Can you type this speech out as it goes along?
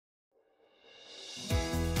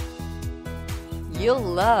You'll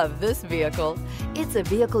love this vehicle. It's a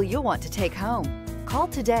vehicle you'll want to take home. Call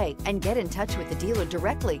today and get in touch with the dealer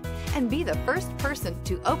directly and be the first person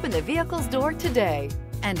to open the vehicle's door today,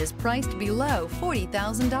 and is priced below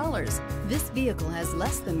 $40,000. This vehicle has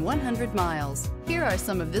less than 100 miles. Here are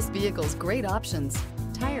some of this vehicle's great options: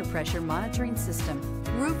 tire pressure monitoring system,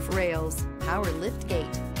 roof rails, power lift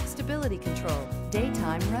gate, stability control,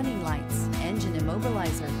 daytime running lights, engine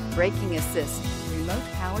immobilizer, braking assist, remote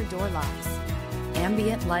power door locks,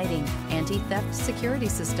 ambient lighting, anti-theft security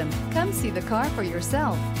system. Come see the car for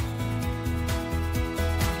yourself.